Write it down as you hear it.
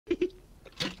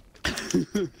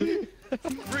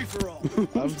Free for all.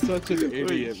 I'm such an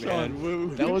idiot, man.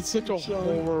 Sean, That was such a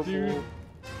horrible. dude.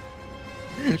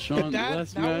 Sean, that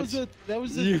last was match. that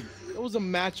was a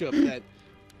matchup that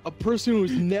a person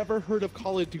who's never heard of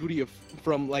Call of Duty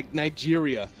from like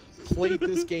Nigeria played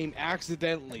this game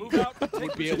accidentally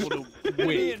would be able to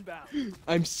win.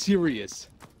 I'm serious.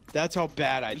 That's how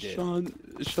bad I did. Sean,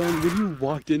 when you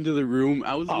walked into the room,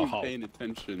 I wasn't even paying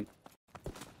attention.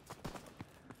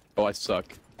 Oh, I suck.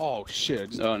 Oh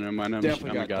shit! Oh, never mind.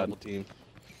 Definitely oh my got god. double team.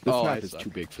 This Oh, map is too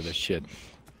big for this shit.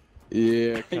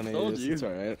 Yeah, I kind of told is. you. It's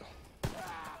alright.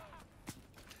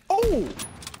 Oh!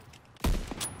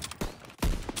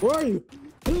 Where are you?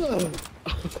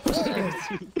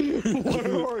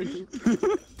 Where are you?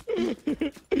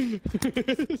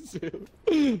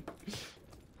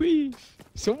 Whee!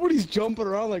 Somebody's jumping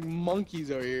around like monkeys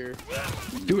over here.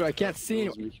 Dude, I can't see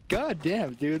him. God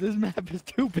damn, dude, this map is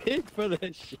too big for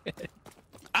this shit.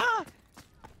 Ah!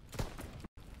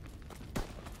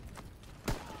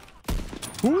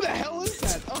 Who the hell is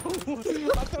that? Oh, I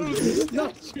thought it was a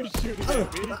statue shooting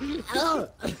at me.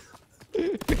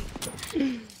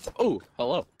 Oh,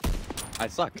 hello. I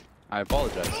suck. I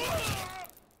apologize.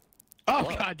 Oh,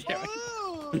 god damn it.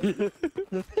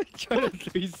 Trying to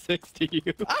 360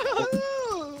 you.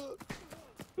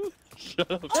 Shut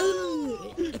up.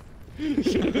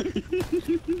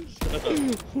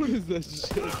 What is that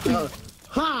shit?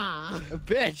 Ha!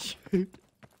 Bitch!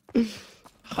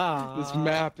 Ha! This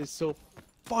map is so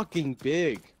fucking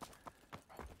big.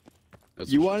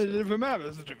 That's You what wanted she a different map?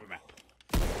 That's a different map.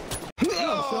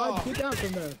 Oh, Sean, get down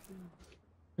from there.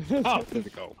 Oh, there we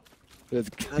go. Let's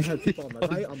go. I have people on my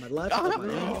right, on my left, on my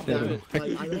right.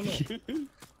 Like, I don't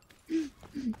know.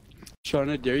 Sean,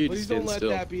 I dare you to Please stand don't let still.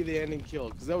 that be the ending kill,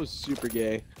 because that was super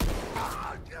gay.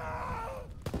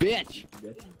 Bitch!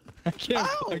 I can't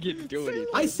fucking do anything.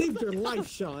 I saved your life,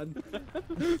 Sean.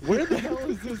 Where the hell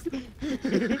is this?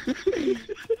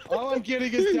 All I'm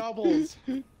getting is doubles.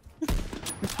 Say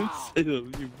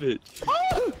them, you bitch.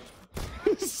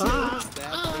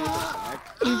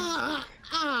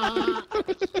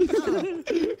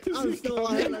 I'm still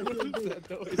alive.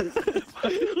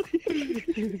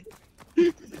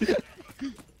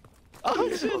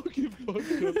 I'm fucking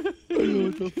fucked up. I don't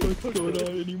know what the fuck's going on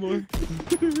anymore.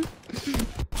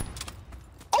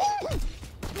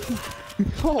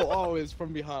 Oh, it's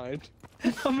from behind.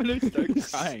 I'm gonna start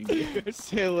crying.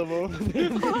 Sail him over there.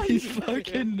 These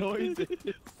fucking noises.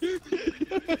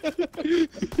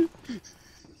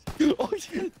 Oh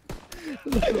shit.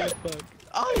 What the fuck?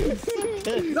 Oh, it's so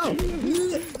dead. No!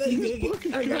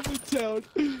 Fucking coming down.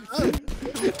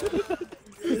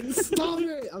 Stop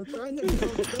it! I'm trying to keep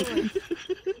going.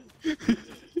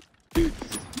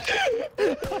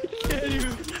 I can't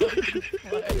even fucking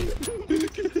play.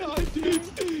 God, dude.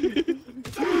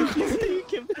 You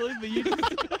can play, but you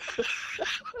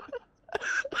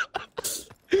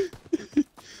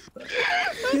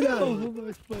Get out! Oh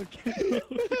my fucking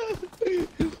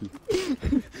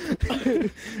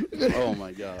Oh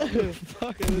my god.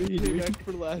 fuck me, dude. Back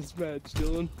for last match,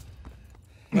 Dylan.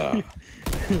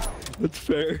 That's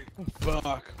fair.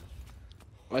 Fuck.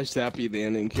 Why should that be the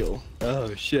ending kill?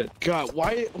 Oh shit. God,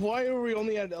 why are we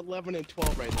only at 11 and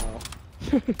 12 right now?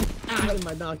 Ah, in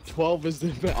my knock. 12 is the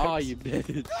max. Oh, you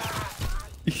bitch.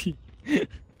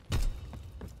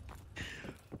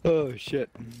 Oh shit.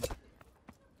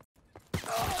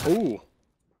 Ooh.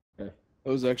 Okay.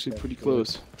 That was actually pretty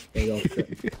close. There you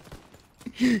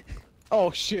go.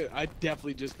 Oh shit, I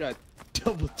definitely just got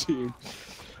double teamed.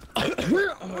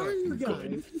 Where are you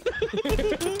guys?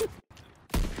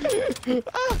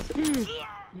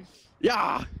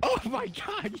 Yeah! Oh my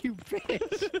god, you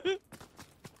bitch!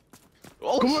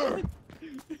 Oh, come here!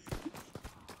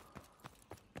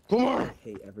 Come I here!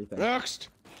 hate everything. Next!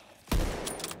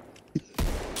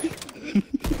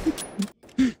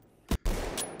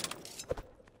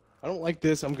 I don't like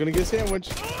this, I'm gonna get a sandwich.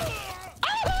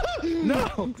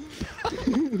 No!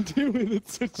 Damn it,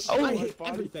 it's such I my hate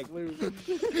body everything. flew.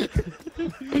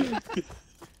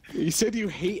 You said you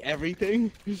hate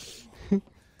everything?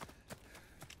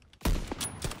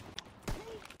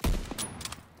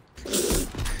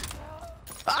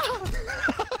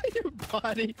 Your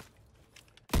body.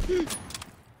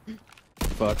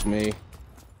 Fuck me.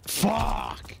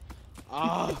 Fuck!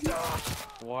 Ah!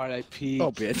 Why'd I pee?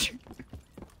 Oh bitch.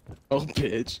 Oh,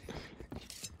 bitch.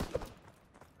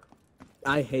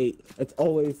 I hate. It's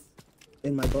always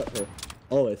in my butthole.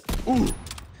 Always. Ooh!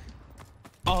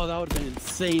 Oh, that would have been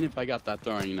insane if I got that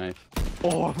throwing knife.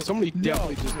 Oh, somebody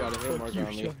definitely just got a hit Fuck mark you, on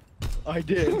me. Sean. I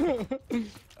did.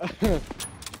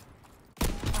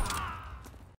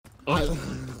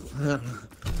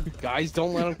 Guys,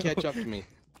 don't let him catch up to me.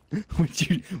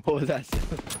 What was that?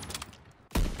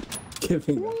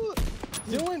 Giving up.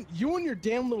 Dylan, you and your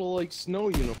damn little like snow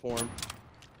uniform.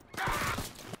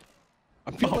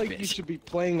 I feel like you should be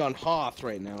playing on Hoth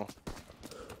right now.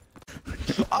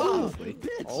 Oh,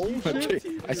 Oh shit!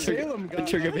 I Salem took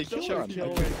got a that vacation. killer I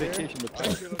kill took a right there. vacation to Oh,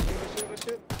 play. shit, oh,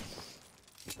 shit,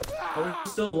 Oh,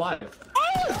 he's still alive.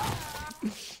 I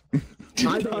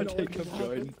Don't don't know take what him,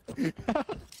 Jordan.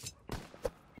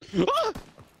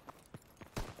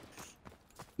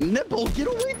 Nipple, get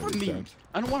away from me!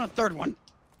 I don't want a third one.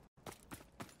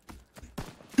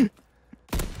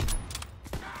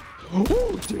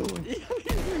 Oh, Dylan!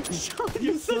 Sean,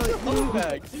 you're such a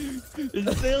humbug.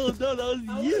 It's Salem, no,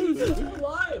 that was you. Still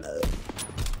alive.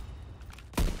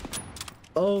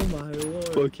 Oh my lord.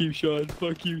 Fuck you, Sean.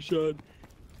 Fuck you, Sean.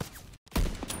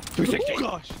 Oh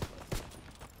gosh!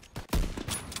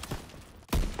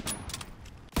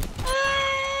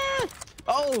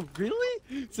 Oh, really?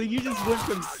 So you just went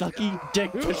from sucking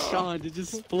dick to Sean to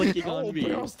just flicking Oh, on me.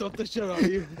 barrel stuff the shit out of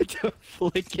you.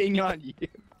 Flicking on you.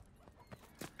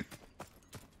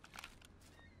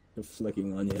 They're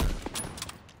flicking on you.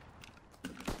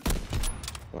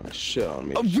 Oh, shit on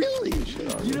me. Oh, really?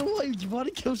 You know what? You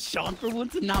want to kill Sean for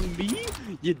once and not me?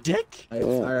 You dick?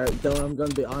 Alright, Dylan, I'm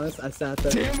gonna be honest. I sat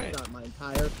there Damn and it. got my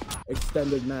entire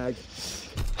extended mag.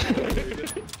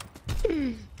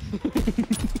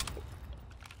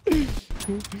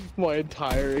 My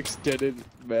entire extended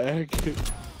mag.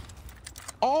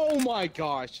 Oh my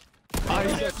gosh!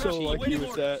 I'm so lucky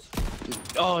with that.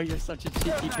 Oh, you're such a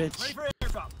cheeky bitch. Ready for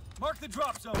airdrop. Mark the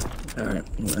drop zone. Alright,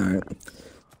 alright.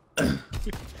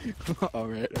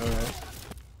 Alright.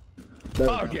 There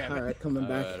we Okay. go. Alright, coming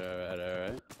back.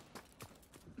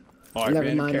 Alright, Never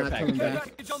random mind, care not package. coming back.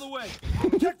 Package on the way.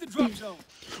 Check the drop zone.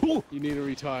 You need to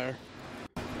retire.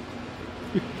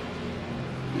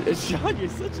 Sean, you're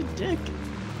such a dick.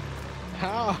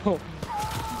 How?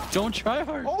 Don't try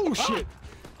hard. Oh shit!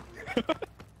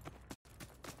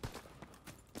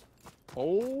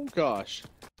 Oh gosh.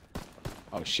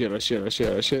 Oh shit, oh shit, oh shit,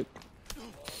 oh shit.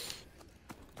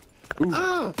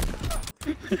 Ah!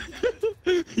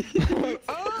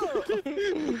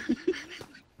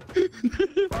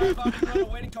 Firefighter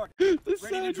on waiting target. The Ready to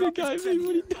sound drop the guy this made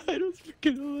when he incendiary. died was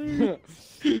freaking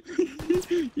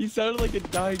hilarious. He sounded like a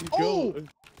dying Oh! goat.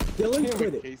 Dylan, Damn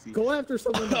quit it, it. Casey. Go after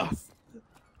someone else.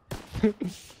 There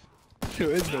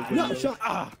is no No, video. Sean.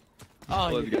 Oh,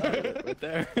 Let's you go. Right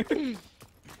there.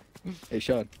 Hey,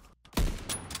 Sean.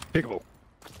 Pickable.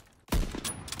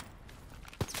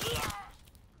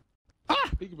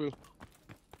 Peekaboo.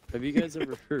 Have you guys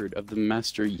ever heard of the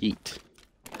Master Yeet?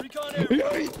 Recon air. You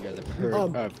guys have heard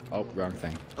of... Oh, wrong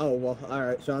thing. Oh, well,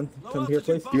 alright, Sean. Low Come here,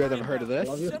 please. altitude You guys bomber ever heard of inbound. this?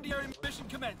 Love you. Incendiary mission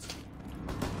commence.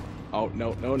 Oh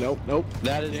no, no, no, nope.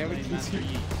 That is Damn my it, Master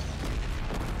Casey. Yeet.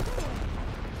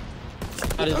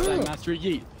 That is my Master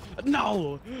Yeet.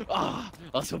 No! Ah,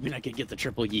 I was hoping I could get the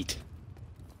triple Yeet.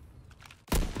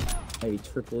 A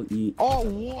triple E. Oh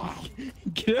wow!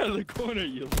 Get out of the corner,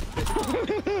 you...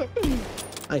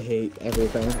 I hate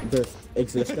everything. This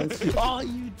existence. Oh,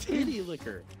 you titty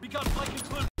licker! Recon flight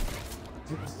concluded.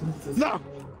 No!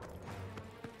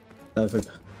 That was like,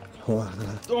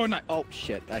 Oh, no. Oh,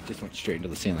 shit. That just went straight into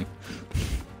the ceiling.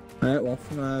 alright, well,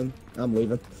 I'm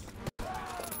leaving.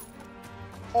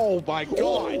 Oh my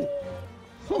god!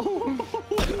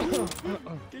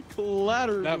 Get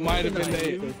collateral. That might have been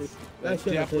it. That That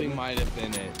should've definitely hit me. might have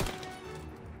been it.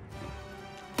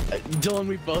 Dylan,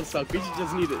 we both suck. We should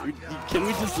just need it. Can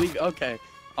we just leave? Okay,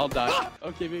 I'll die.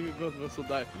 Okay, maybe both of us will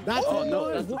die. That's Oh it. no,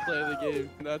 that's the play of the game.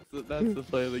 That's the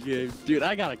play of the game. Dude,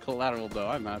 I got a collateral though.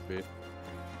 I'm happy.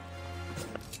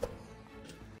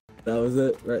 That was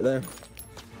it, right there.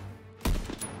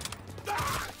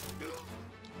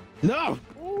 No!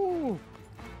 Ooh!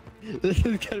 This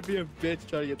is gonna be a bitch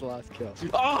trying to get the last kill.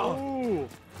 Oh! Ooh!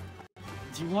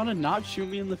 Do you want to not shoot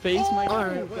me in the face, my guy?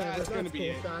 Alright, that's whatever. gonna That's be cool,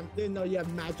 it. Sean. Didn't know you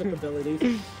have magic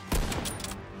abilities.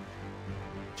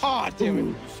 Ah, damn it!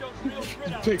 You showed real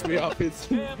grit out Pick there. me up. It's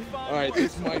Damn fine alright. work.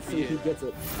 This might See be if he it. gets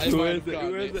it. I Who might is have it? gotten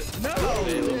Who is it?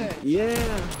 No!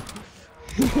 Yeah.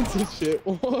 This is shit.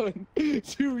 1,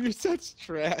 2. You're such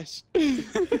trash.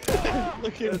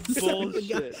 Look at That's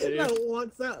bullshit, dude. That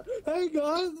walks out. Hey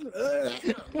guys.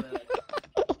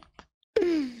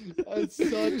 That's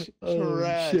such Oh,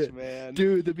 trash, shit. man.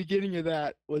 Dude, the beginning of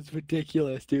that was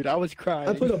ridiculous, dude. I was crying.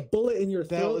 I put a bullet in your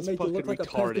That throat was and make you look like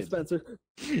fucking a pen retarded. dispenser.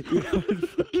 I was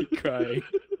fucking crying.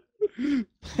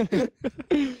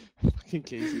 Fucking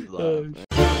Casey's Oh, laugh,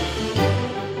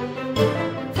 man.